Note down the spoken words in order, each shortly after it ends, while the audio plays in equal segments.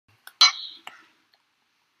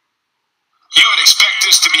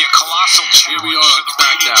Here we are on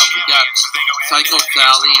SmackDown. We got Psycho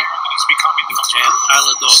Sally and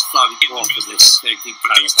Isla Dawn starting off for this tag team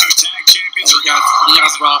title match. We got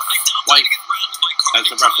Leon Ruff, White,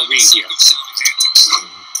 as the referee here.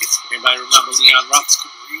 Anybody remember Leon Ruff?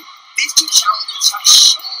 These two challengers have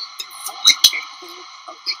shown they're fully capable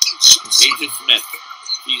of making shows. Asia Smith.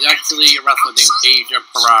 She's actually a wrestler named Asia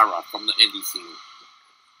Pereira from the indie scene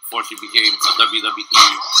before she became a WWE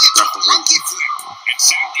referee. And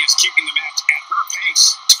Sally is keeping the match at her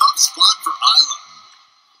pace. Tough spot for Isla.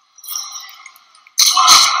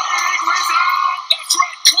 That's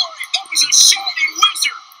right, Corey. That was a shining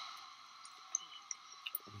wizard.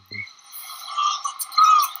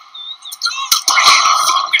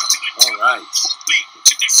 All right.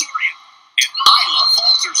 To disorient. And Isla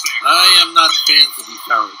falters there. I am not fans of these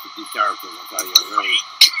characters. I'll tell you, really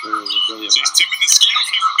am not. Just tipping the scales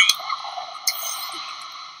here a bit.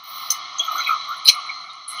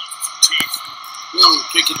 Whoa,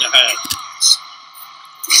 kick in the head.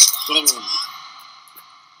 Boom.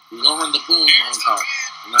 We're lowering the boom on top.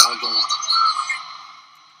 And now we're going.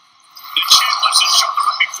 The champ lets his shoulder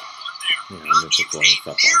up before one there. Yeah, I'm just throwing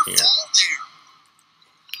stuff on here.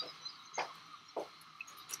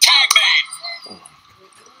 Tag made.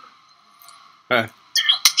 Huh.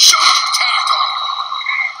 Shoulder tackle.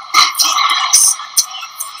 Flip senton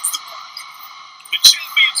finds the mark. The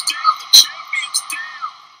champion's down. The champion's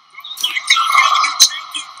down. Oh my God, we have a new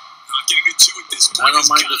champion. Not getting into it this point. I don't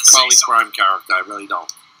mind this Carly Prime character. I really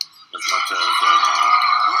don't. As much as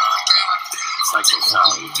Psycho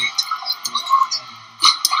Sally.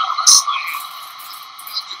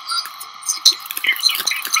 Here's a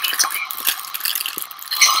pin for the title.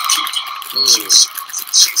 Ooh.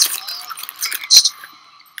 She's far from finished.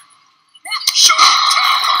 Shoulder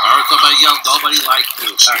tackle. I heard somebody yell, nobody likes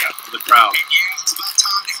you. The crowd. And yeah, it's about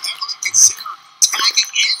time to heavily consider tagging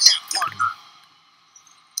in that partner.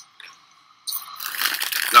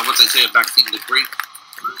 Is that what they say about King the Creek?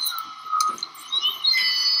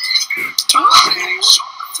 Dominating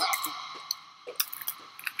shoulder tackle.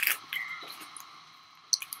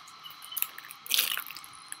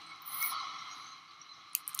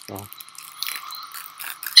 Oh.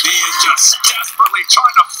 He is just desperately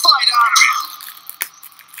trying to fight out of it.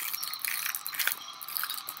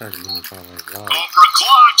 That's really probably wrong. Over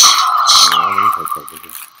clutch. No, let me take over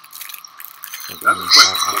this. That's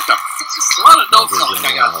quick. A lot of notes on it, I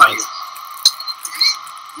gotta tell you.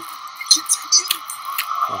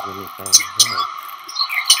 That's really probably wrong.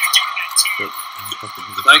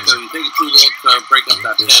 Psycho, you take it too long to break up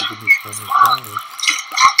that pin.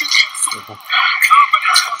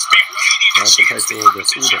 I have to pay for all the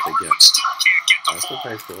food that they get. I have to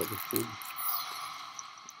pay for all the food.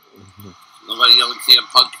 Nobody ever see a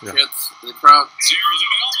punk shits in the crowd? Series of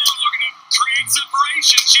elbows looking to create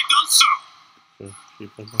separation. She does so. So she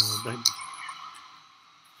put on her baby.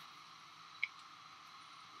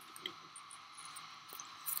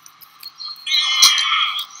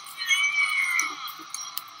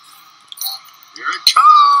 Here it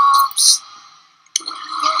comes. The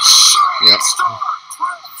shining Yep. star,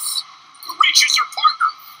 Chris, reaches her partner.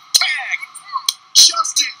 Tag.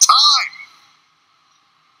 Just in time.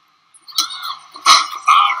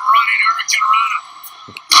 All right, Hurricane Rana.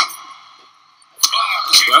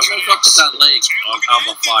 Well, what's up with that leg on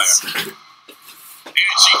Alba Fyre? And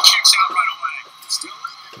she kicks out right away. Still in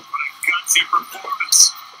it. What a gutsy performance.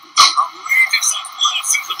 Outrageous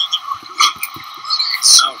athleticism on the Rakuten.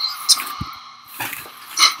 Ouch.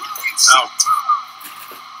 Ouch.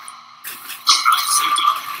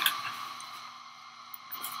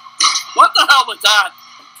 What the hell was that?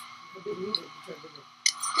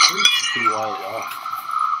 Too off.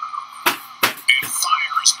 And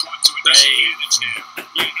Fyre is brought to a disadvantage now.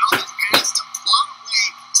 Yeah, Alba has to plot a way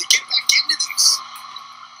to get back into this.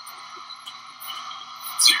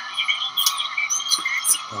 Series of elbows looking to create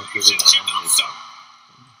separation. She does so.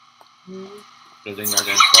 Good thing I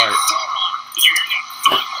didn't try it. Did you hear that?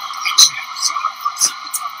 The champ saw it first at the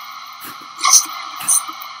time. He's starting to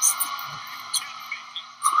smash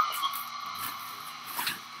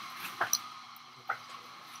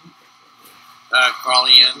the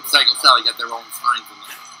Carly and Psycho Sally got their own signs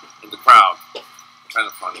in the crowd. Kind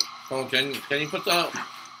of funny. Oh, can you put the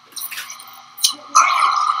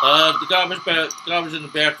garbage in the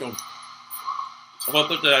bathroom? I'm gonna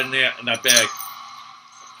put that in there in that bag.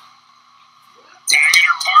 tagging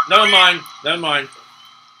her partner. Never mind.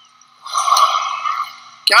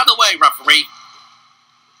 Get out of the way, referee.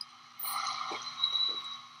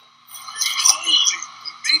 Holy,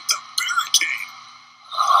 beat the barricade.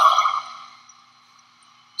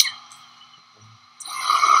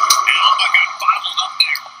 And Alba got bottled up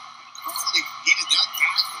there.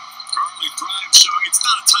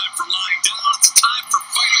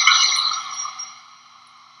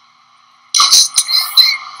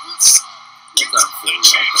 that for you.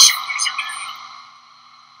 Okay.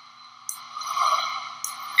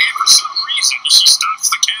 And for some reason, she stops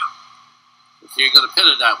the count. So you're going to pin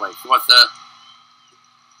it that way. She wants to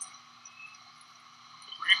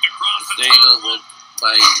stay with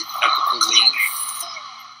by ethical means.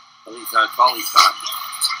 At least that's all he's got.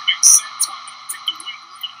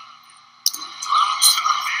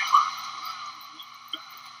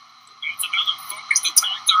 That's another focused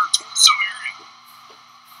attack to her torso area.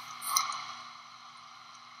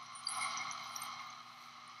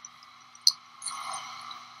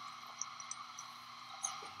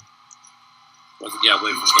 Wasn't get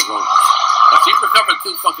away from the rope. But she recovered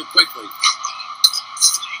too fucking quickly.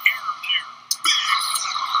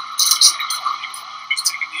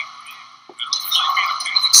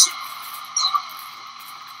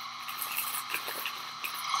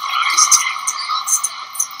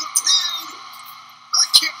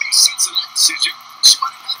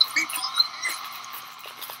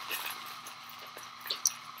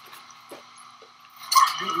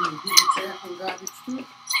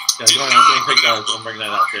 Yeah, go ahead. I'm going to take that. I'm bring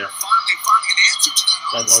that out there.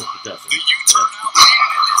 That's what I was suggesting. The U-turn out and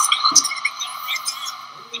this match could have been that right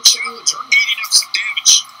there. The challenger eating up some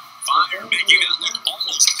damage. Fyre making it look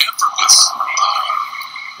almost effortless.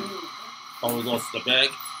 Oh, we lost the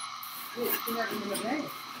bag? Yeah, you can have them in the bag.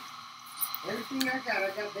 Everything I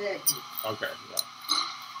got bags. Okay, yeah.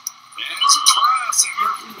 That's impressive.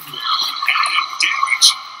 Added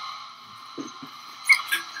damage.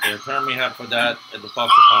 The term we have for that in the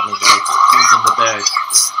Fox Department was using the bag.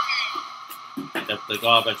 If the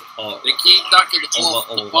garbage They keep knocking off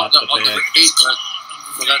the partner on the apron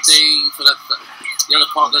so that the other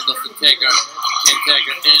partner doesn't take her, can't take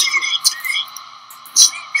her in.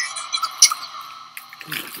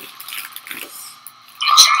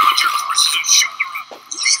 Challenger forces a shoulder up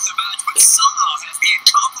late in the match, but somehow has the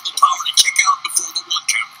incomparable power to kick out before the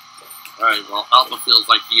 1 count. Alright, well, Alba feels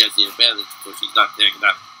like he has the advantage because she's not taking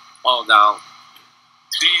that all down.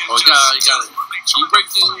 Oh, you got it. He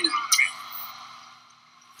breaks you.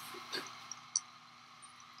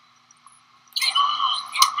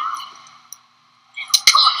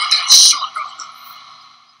 Caught with that sharp elbow.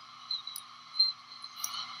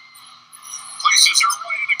 Places her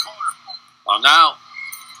right in the corner. Oh, now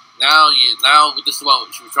this is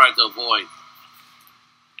what she was trying to avoid.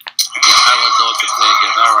 Isla Dawn to take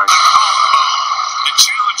it. All right. The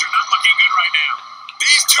challenger not looking good right now.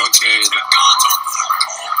 These two teams have gone to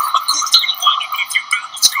war. Of course, they're going to wind up with a few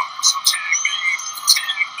battle scars. Tag made.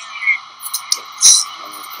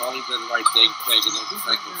 Probably did the right thing, taking him to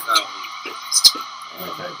second penalty.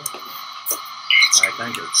 Okay. Alright,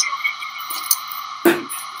 thank you.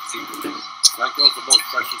 That goes the most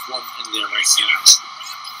precious one in there right now.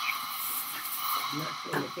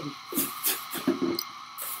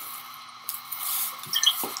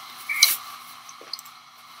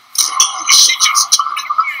 She just turned it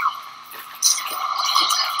around.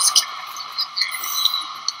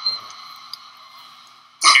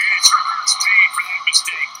 It's her first pain for that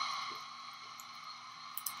mistake.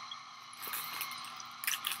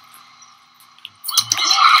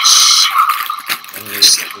 And here we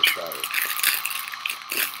get this started.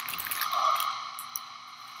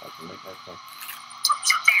 I can make that fun. Throws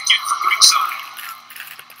her back in from ringside.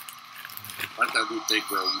 Like that new thing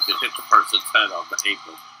where you can hit the person's head off the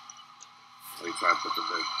apron. Or you try to put them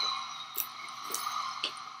in.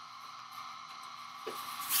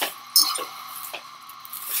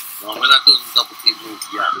 No, we're not doing the double team move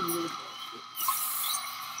yet.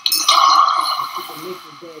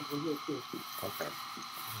 Okay.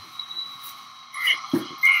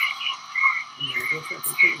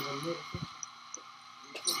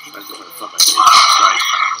 That's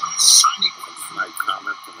a nice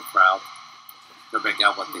comment from the crowd to make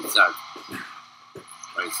out what they said.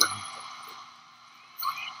 Right, so.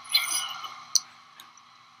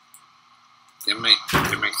 It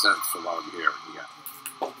makes sense for what I'm hearing, yeah.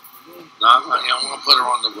 No, you don't want to put her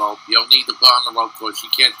on the rope. You don't need to put her on the rope because she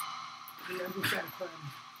can't.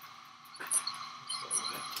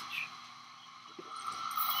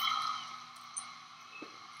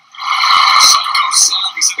 Psycho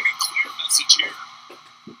Sally's sending a clear message here.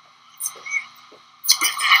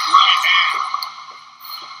 Big right hand.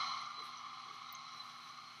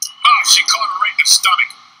 Oh, she caught her right in the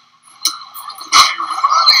stomach. Running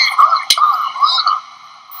Hurricane.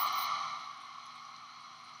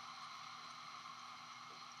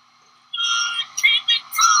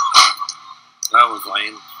 That was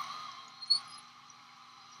lame.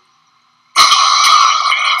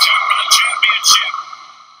 Championship.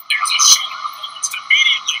 There's a shoulder almost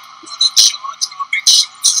immediately with a jaw-dropping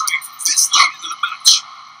shoulder strength this late into the match.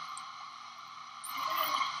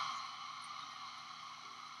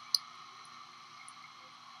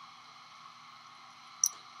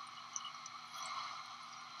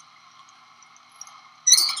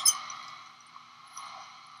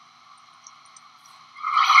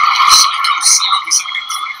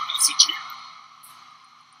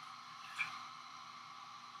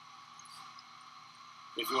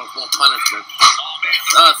 you want more punishment.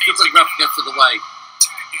 Stupid ref gets in the way.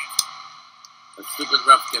 A stupid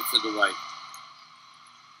ref gets in the way.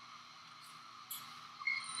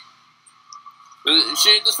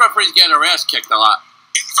 This referee's getting her ass kicked a lot.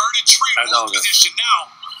 Inverted tree position now.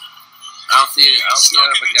 I don't see her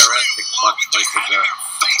ever get her ass kicked much like that.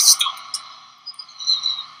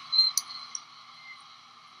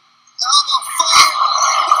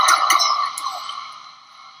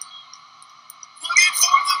 Looking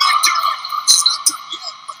for the victor. She's not done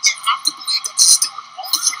yet, but you have to believe that she's still in all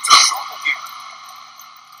sorts of trouble here.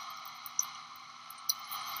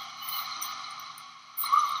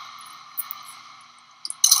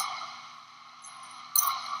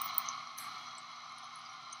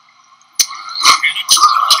 And a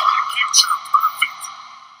drop kick, picture perfect.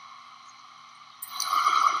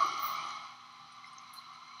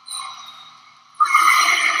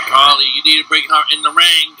 Carly, you need to bring her in the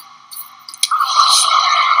ring.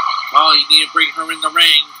 Carly, you need to bring her in the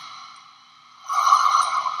ring.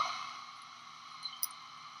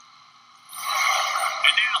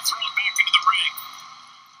 And now thrown back into the ring.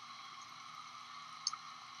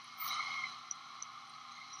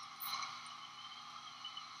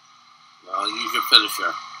 Well, use your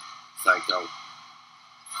finisher, Psycho.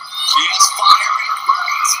 She has fire in her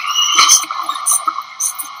grasp.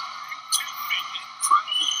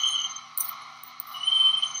 Incredible.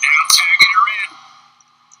 Now tagging her in.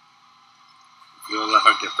 You'll let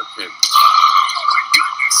her get the pin. Oh my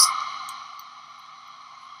goodness.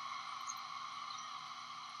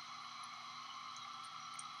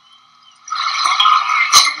 From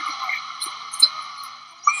behind, shoulders down,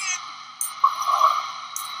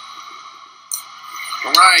 the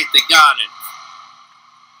win. Alright, they got it.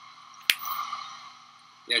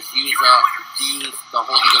 Yeah, she used the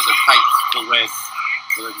holding of the tights to win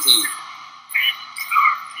for the team.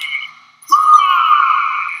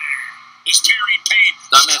 Is carrying pain.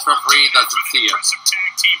 Dumbass referee doesn't see it. Impressive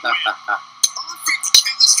tag team win. Perfect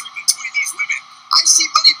chemistry between these women. I see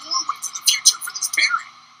many more wins in the future for this pairing.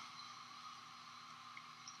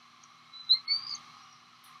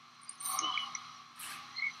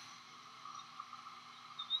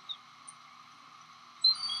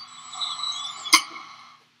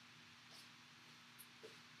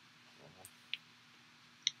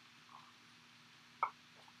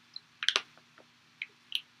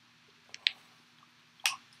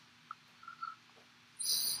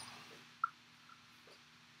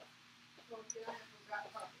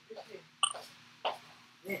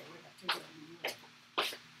 Yeah, we got to take it out.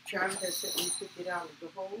 Travis has sent me $50 to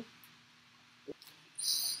hold.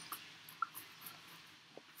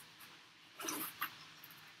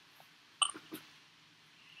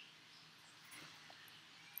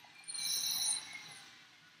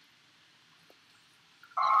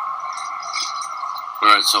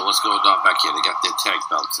 Alright, so what's going on back here? They got their tag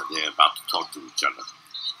belts and they're about to talk to each other.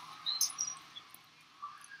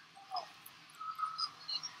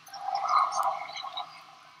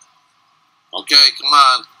 Okay, come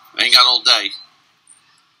on. I ain't got all day.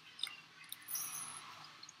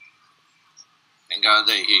 Ain't got a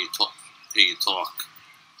day. Hear you talk.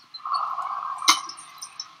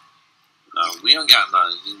 No, we don't got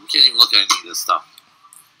none. We can't even look at any of this stuff.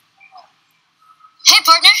 Hey,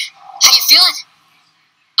 partner. How you feeling?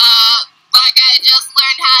 Like I just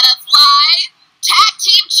learned how to fly? Tag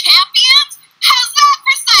team champions? How's that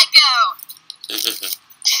for Psycho?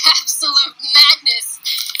 Absolute madness.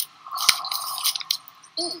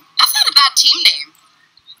 Ooh, that's not a bad team name.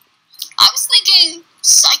 I was thinking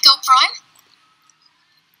Psycho Prime.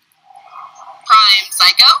 Prime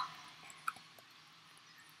Psycho?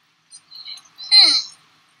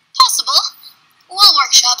 Possible. We'll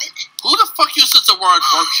workshop it. Who the fuck uses the word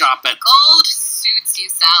workshop it? Gold suits you,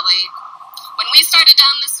 Sally. When we started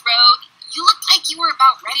down this road, you looked like you were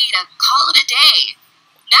about ready to call it a day.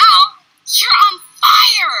 Now, you're on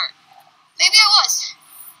fire! Maybe I was.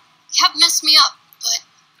 Kept messed me up, but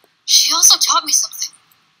she also taught me something.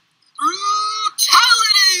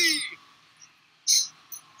 Brutality!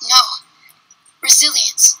 No.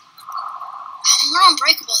 Resilience. I'm more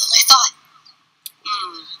unbreakable than I thought.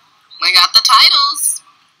 We got the titles.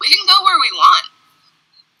 We can go where we want.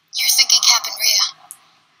 You're thinking Cap and Rhea.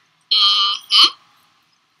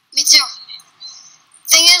 Me too.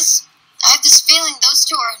 Thing is, I have this feeling those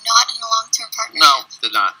two are not in a long-term partnership. No,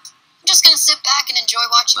 they're not. I'm just gonna sit back and enjoy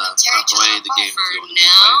watching them tear each other apart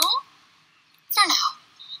for now.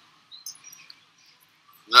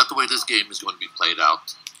 Not the way this game is going to be played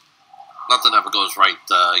out. Nothing ever goes right,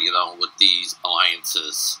 with these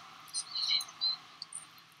alliances.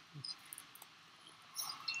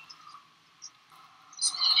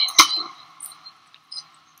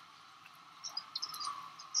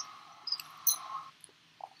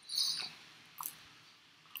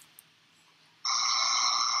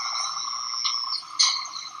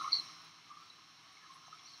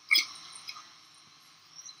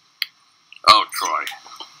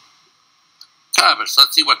 Tavish.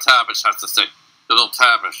 Let's see what Tavish has to say. The little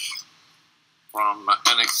Tavish from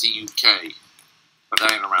NXT UK. But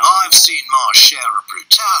that ain't around. I've seen my share of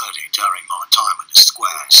brutality during my time in the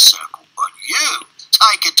square circle, but you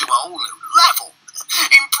take it to a whole new level.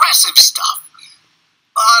 Impressive stuff.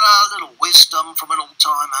 But a little wisdom from an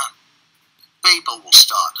old-timer. People will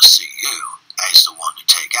start to see you as the one to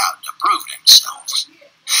take out to prove themselves.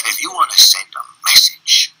 If you want to send a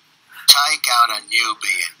message, take out a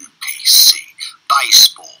newbie in the PC.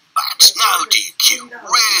 Baseball bats, no DQ,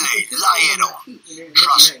 really lay it on.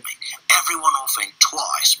 Trust me, everyone will think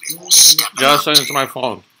twice before stepping up. Just send it to my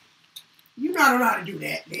phone. You not allowed to do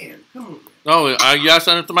that, man. Come on. No, yeah,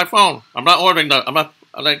 send it to my phone. I'm not ordering that.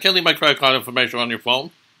 I can't leave my credit card information on your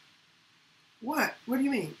phone. What? What do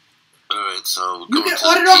you mean? Alright, so You can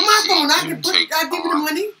order it off my phone. I give you the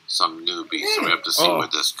money. Some newbie, so we have to see where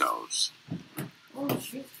this goes. Oh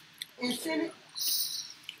shit! And send it.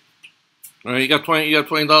 All right, you got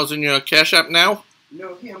 $20 in your Cash App now.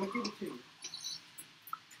 No, here I'm gonna give it to you.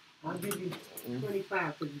 I'll give you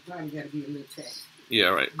 25 because you probably got to be a little tax. Yeah,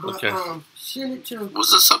 right. But, Okay. send it to. Was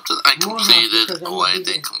this something I completed because or I I'm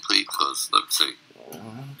didn't complete? Because let's see. Okay.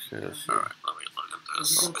 Alright, let me look at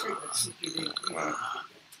this. All right.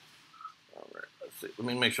 Let's see. Let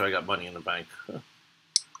me make sure I got money in the bank.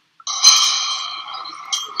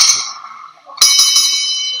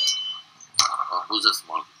 Who's this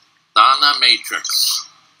one? Donna Matrix.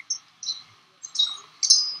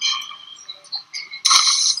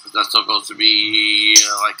 That's supposed to be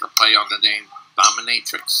like a play on the name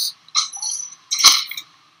Dominatrix.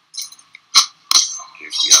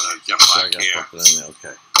 Here she got a jump So I back got here. something in there.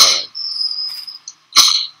 Okay. All right.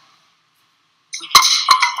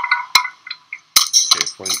 Okay,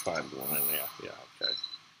 25 going in there. Yeah. Okay.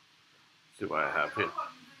 See what I have here.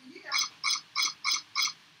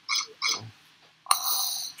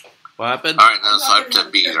 What happened? Alright, now it's time to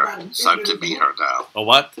beat her. It's time to beat her now. A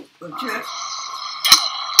what?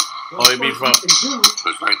 Oh, you mean from?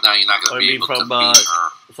 Because right now you're not going to be able to beat her.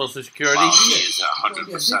 Social Security? Well, she is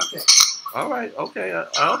 100%. All right. Okay. I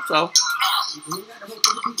hope so.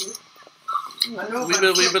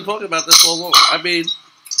 We've been talking about this for a long. I mean,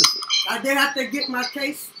 I did have to get my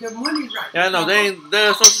case, the money right. yeah, no,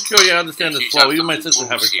 they're Social Security. I understand it's slow. You might sister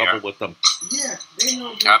having trouble with them. Yeah, they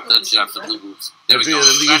know. Captain, she has to lose. There we They're go.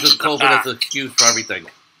 using Back. COVID as an excuse for everything.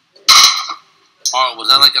 Oh, was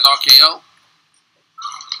that like an RKO?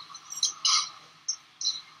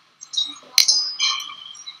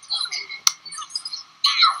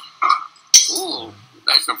 Ooh,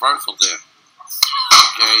 nice reversal there.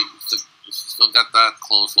 Okay, still got that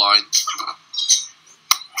clothesline.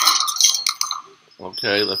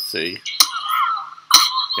 Okay, let's see.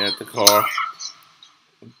 Get the car.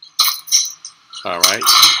 All right.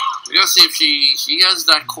 We gotta see if she has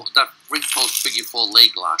that ring post figure 4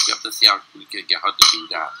 leg lock. You have to see how we can get her to do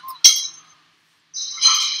that.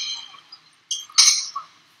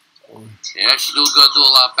 Yeah, she's gonna do a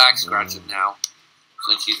lot of back scratching now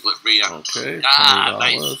since she's with Rhea. Okay. Ah, $20.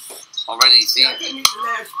 nice. Already, see? I need the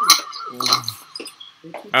last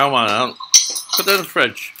two. I don't want it. Put that in the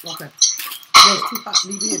fridge. Okay. No, it's too hot.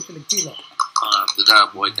 Leave it into the kilo. Did that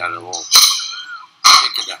avoid that at all?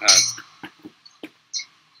 Kick in the head.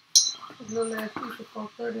 The last piece is for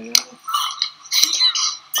 $30.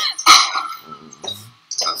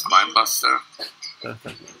 That spine buster.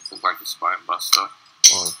 Look like a spine buster.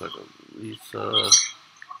 Oh, it's like a Lisa.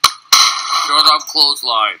 Short arm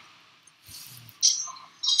clothesline.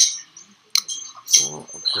 Oh,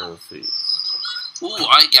 okay, let's see. Ooh,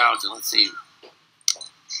 eye gouging. Let's see.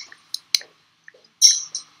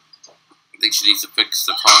 I think she needs to fix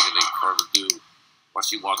the targeting for her to do what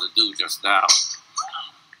she wanted to do just now.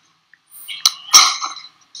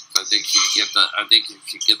 I think she should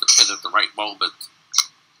get the pin at the right moment.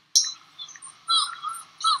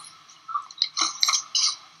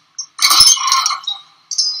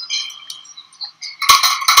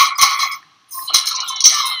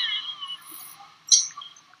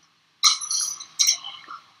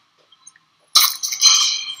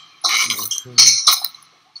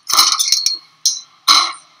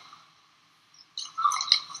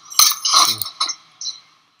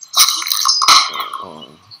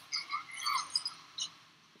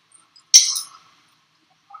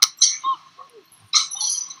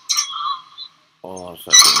 Hold on a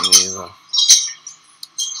second, neither.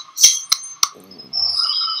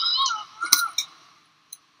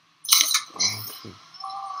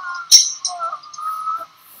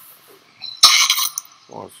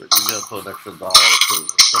 Hold on a second, you gotta put an extra $1 or two.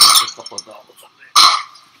 Put an extra couple of dollars on there.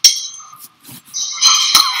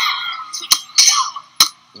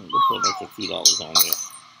 Let's put an extra $2 on there.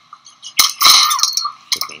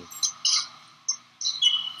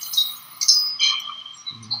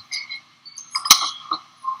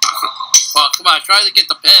 Well, come on, try to get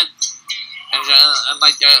the pin. And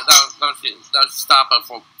like, that'll stop her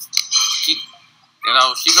from... She, you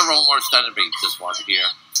know, she's her own worst enemy, this one here,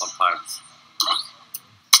 sometimes.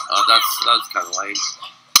 That's kind of lame.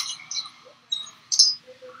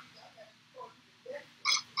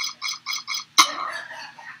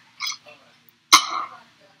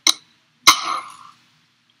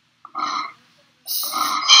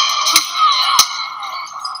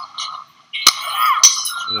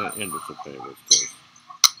 Yeah, end this a favor, please.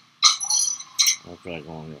 I'll try going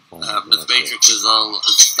on your phone. Miss Matrix is a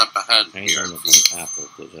step ahead I ain't here. on the Apple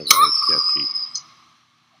because they're very sketchy.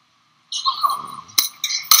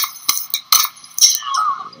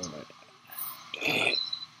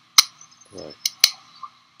 Right.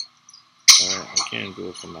 Alright, I can't do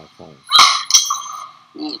it from my phone.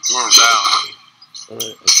 Ooh, throw her down.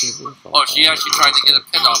 Alright, I can't do it from Oh, she actually tried to get a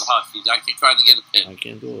pin on her. She's actually trying to get a pin. I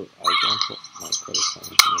can't do it. I can't put my credit card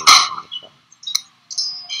information on the phone.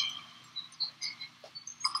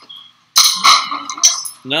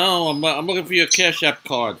 No, I'm looking for your Cash App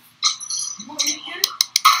card.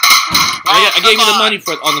 I gave you the money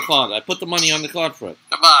for it on the card. I put the money on the card for it.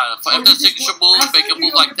 Come on, if the signature move, make a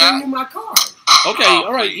move like that. My card. Okay, Oh,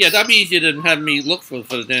 all right, please. yeah, that'd be easier than having me look for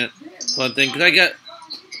the damn fun thing. Cause I got.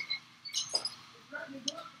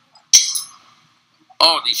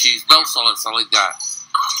 Oh, she's no solid, something like that.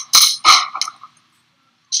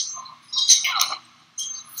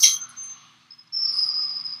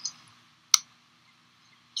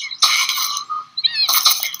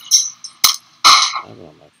 I have it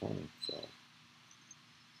on my phone, so.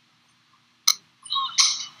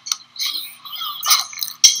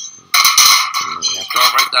 Go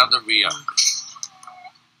right down the rear.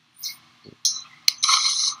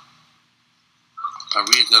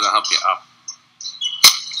 Maria's gonna help you up.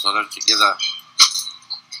 So that you get a...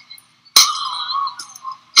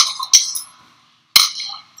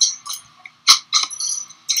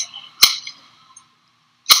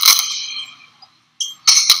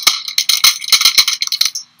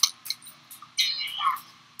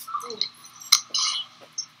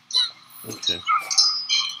 Okay.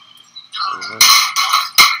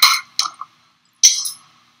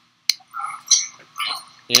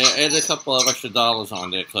 Yeah, add a couple of extra dollars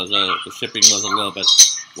on there because the shipping was a little bit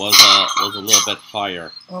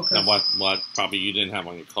higher Okay. than what probably you didn't have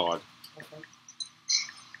on your card. Okay.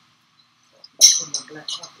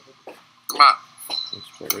 Come on.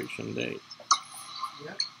 Expiration date.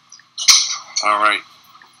 Yep. Alright.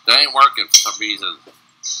 That ain't working for some reason.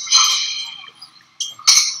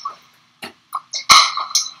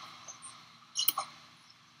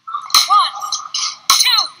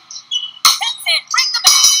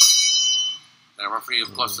 The referee,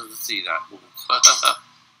 of course, doesn't see that.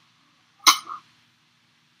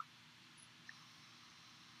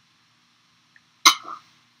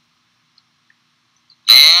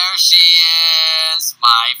 There she is,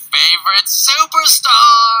 my favorite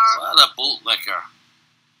superstar. What a bootlicker.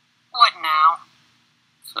 What now?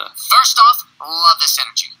 First off, love this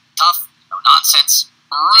energy. Tough, no nonsense,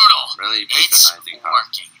 brutal. Really It's patronizing, huh?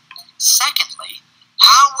 working. Secondly,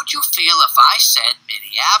 how would you feel if I said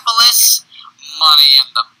Minneapolis, Money in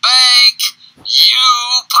the Bank, you,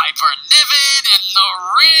 Piper Niven, in the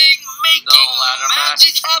ring, making No ladder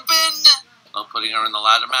magic match? happen? Oh, putting her in the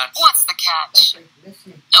ladder match? What's the catch? Okay, let's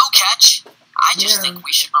see. No catch. I just Yeah. think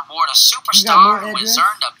we should reward a You got superstar more who has address?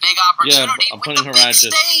 earned a big opportunity I'm with putting the her big address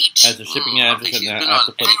stage. as the shipping I address, think and she's I been have on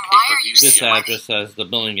to put And why are you this so address as the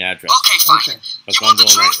billing address. Okay, fine. Okay. That's You what I'm want the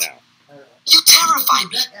doing right truth? now. You terrify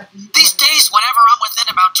me. These days, whenever I'm within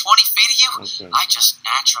about 20 feet of you, Okay. I just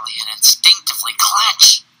naturally and instinctively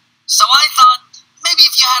clench. So I thought, maybe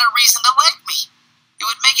if you had a reason to like me, it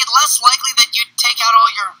would make it less likely that you'd take out all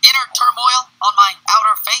your inner turmoil on my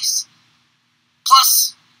outer face.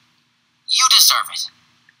 Plus, you deserve it.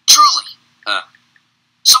 Truly. Huh.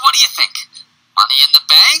 So what do you think? Money in the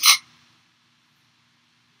bank?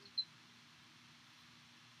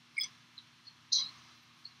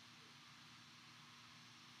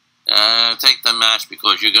 Take the match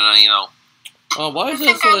because you're gonna, you know... Oh, why I is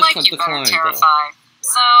think this I like you better, declined? terrified.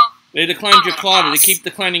 So, They declined your card. They keep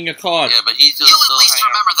declining your card. Yeah, but he's You'll just at still least hanging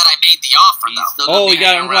around. remember that I made the offer, He's though. still gonna Oh, be you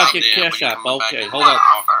gotta hanging unlock around your there Cash when you App. come back Okay, in hold the on.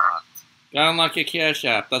 parking lot. Gotta unlock your Cash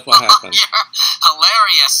App. That's what happened. You're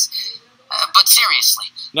hilarious. But seriously,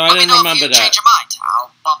 No, I let me didn't know remember if you change that. your mind.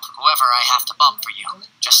 I'll bump whoever I have to bump for you.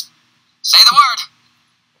 Just say the word.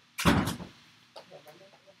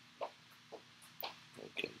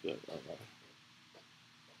 Okay, good. All right.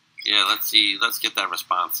 Yeah, let's see. Let's get that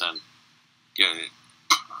response in. Get it.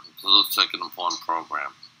 It looks like an important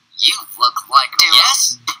program. You look like a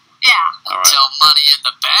yes? Yeah. All right. Until Money in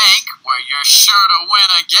the Bank, where you're sure to win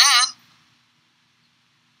again.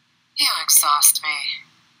 You exhaust me.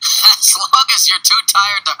 As long as you're too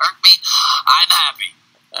tired to hurt me, I'm happy.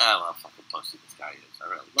 Ah, well, fucking pussy this guy is. I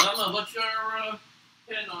really Mama, what's your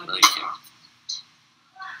pin on really here? care.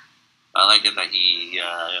 I like it that he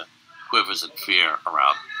quivers in fear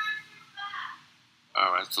around.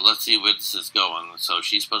 Alright, so let's see where this is going. So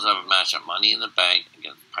she's supposed to have a match at Money in the Bank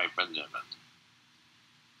against Piper Niven.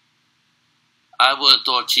 I would have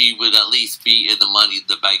thought she would at least be in the Money in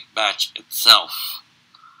the Bank match itself.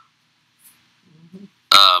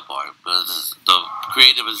 Boy, the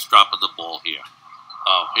creative is dropping the ball here.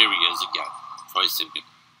 Oh, here he is again. Troy Simpkin.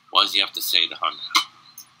 What does he have to say to Hunter?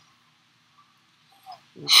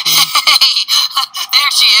 Hey,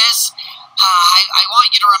 there she is. I want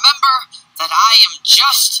you to remember that I am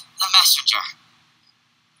just the messenger.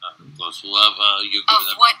 Of course, whoever you're Of giving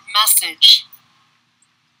them. what message?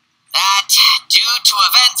 That, due to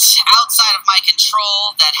events outside of my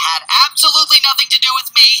control that had absolutely nothing to do with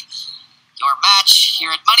me, your match here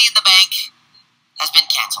at Money in the Bank has been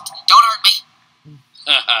canceled. Don't hurt me.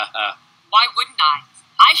 Why wouldn't I?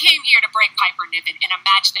 I came here to break Piper Niven in a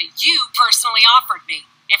match that you personally offered me.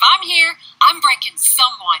 If I'm here, I'm breaking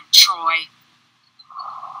someone, Troy.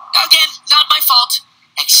 Again, not my fault.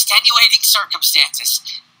 Extenuating circumstances.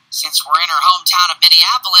 Since we're in her hometown of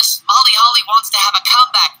Minneapolis, Molly Holly wants to have a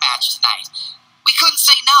comeback match tonight. We couldn't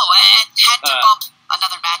say no and had to bump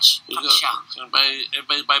another match from the show.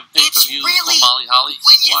 Everybody buy pay-per-view really, for Molly Holly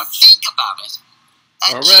when to you watch? think about it, a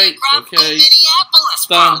All right, geographical okay. Minneapolis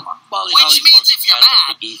Done. problem. Molly Which Holly means works if you're as a mad,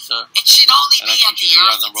 producer, it should only and I be think at the she'll be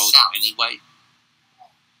on Earth the road itself. anyway.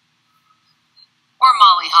 Or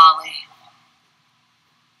Molly Holly.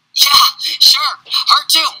 Yeah, sure. Her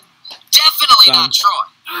too. Definitely Done. not Troy.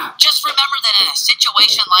 Just remember that in a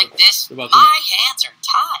situation like this, You're welcome. my hands are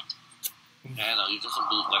tied. Yeah, no, you're just a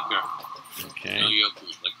bootlicker. Okay. No, you're a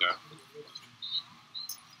bootlicker.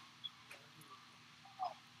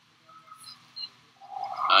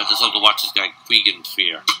 I just love to watch this guy Cregan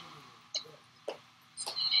fear.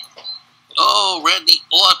 Oh, Randy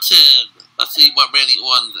Orton. Let's see what Randy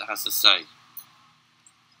Orton has to say.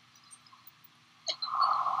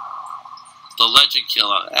 The Legend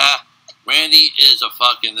Killer. Randy is a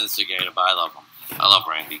fucking instigator, but I love him. I love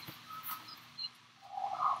Randy.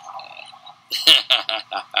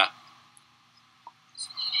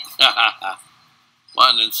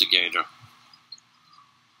 What an instigator.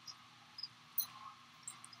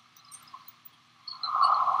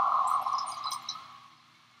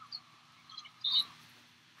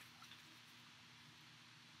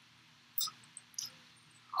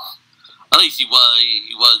 At least he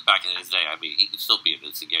was back in his day. I mean, he could still be an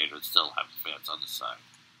instigator and still have fans on his side.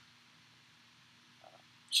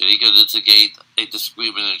 So he could instigate a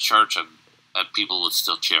disagreement in church and people would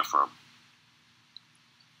still cheer for him.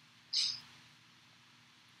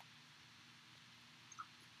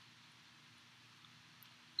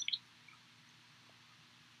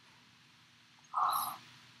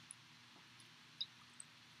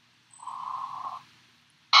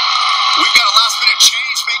 We've got a last-minute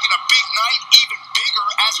change, making a big night even bigger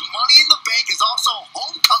as Money in the Bank is also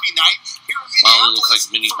homecoming night here in Minneapolis. Molly looks like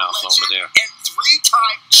Minnie for Mouse over legend there. And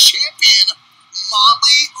three-time champion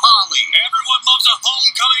Molly Holly. Everyone loves a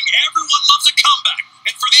homecoming. Everyone loves a comeback.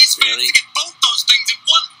 And for these fans Really? to get both those things in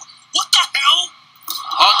one, what the hell?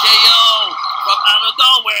 RKO from out of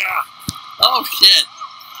nowhere. Oh shit.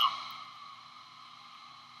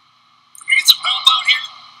 Can we get some help out here?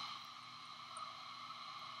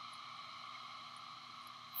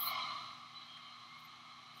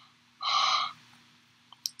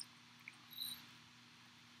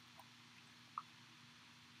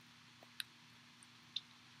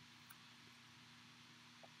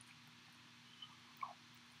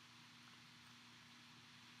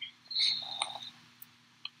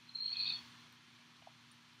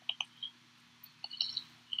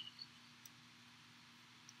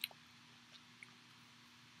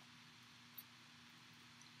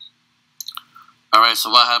 Alright, so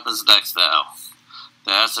what happens next now?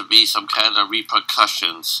 There has to be some kind of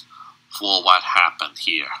repercussions for what happened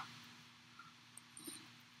here.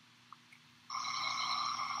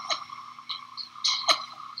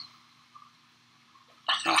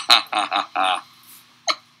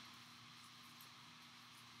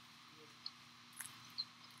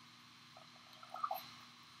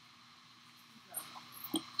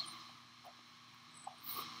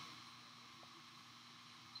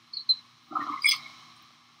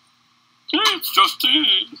 It's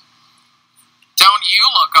Justine. Don't you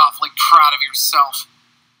look awfully proud of yourself?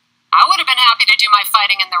 I would have been happy to do my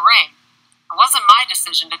fighting in the ring. It wasn't my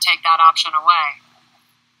decision to take that option away.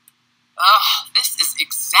 Ugh, this is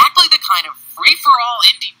exactly the kind of free-for-all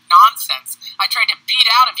indie nonsense I tried to beat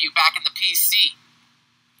out of you back in the PC.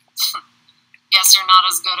 Guess you're not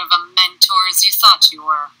as good of a mentor as you thought you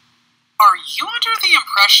were. Are you under the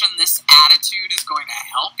impression this attitude is going to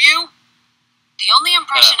help you? The only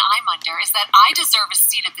impression I'm under is that I deserve a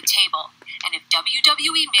seat at the table, and if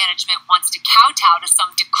WWE management wants to kowtow to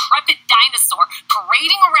some decrepit dinosaur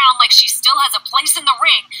parading around like she still has a place in the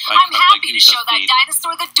ring, I'm happy to show that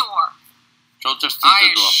dinosaur the door. Don't just see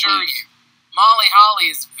the door, assure please. you, Molly Holly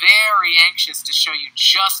is very anxious to show you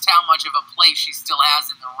just how much of a place she still has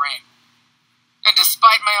in the ring. And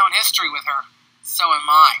despite my own history with her, so am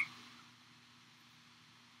I.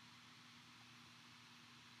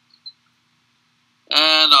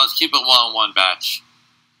 And let's keep it one-on-one match.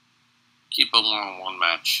 Keep it one-on-one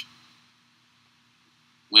match.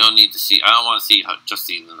 We don't need to see. I don't want to see her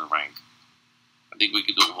Justine in the ring. I think we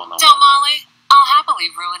could do a one-on-one. Don't, Molly. I'll happily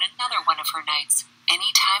ruin another one of her nights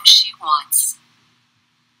anytime she wants.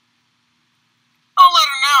 I'll let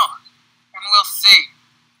her know, and we'll see.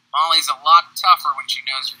 Molly's a lot tougher when she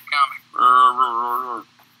knows you're coming.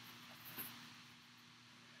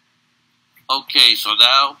 Okay, so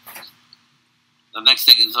now the next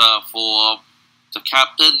thing is for the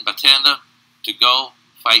captain, Batanda, to go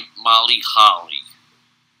fight Molly Holly.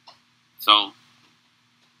 So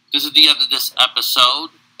this is the end of this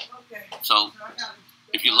episode. Okay. So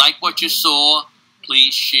if you like what you saw,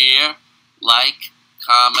 please share, like,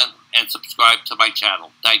 comment, and subscribe to my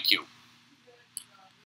channel. Thank you.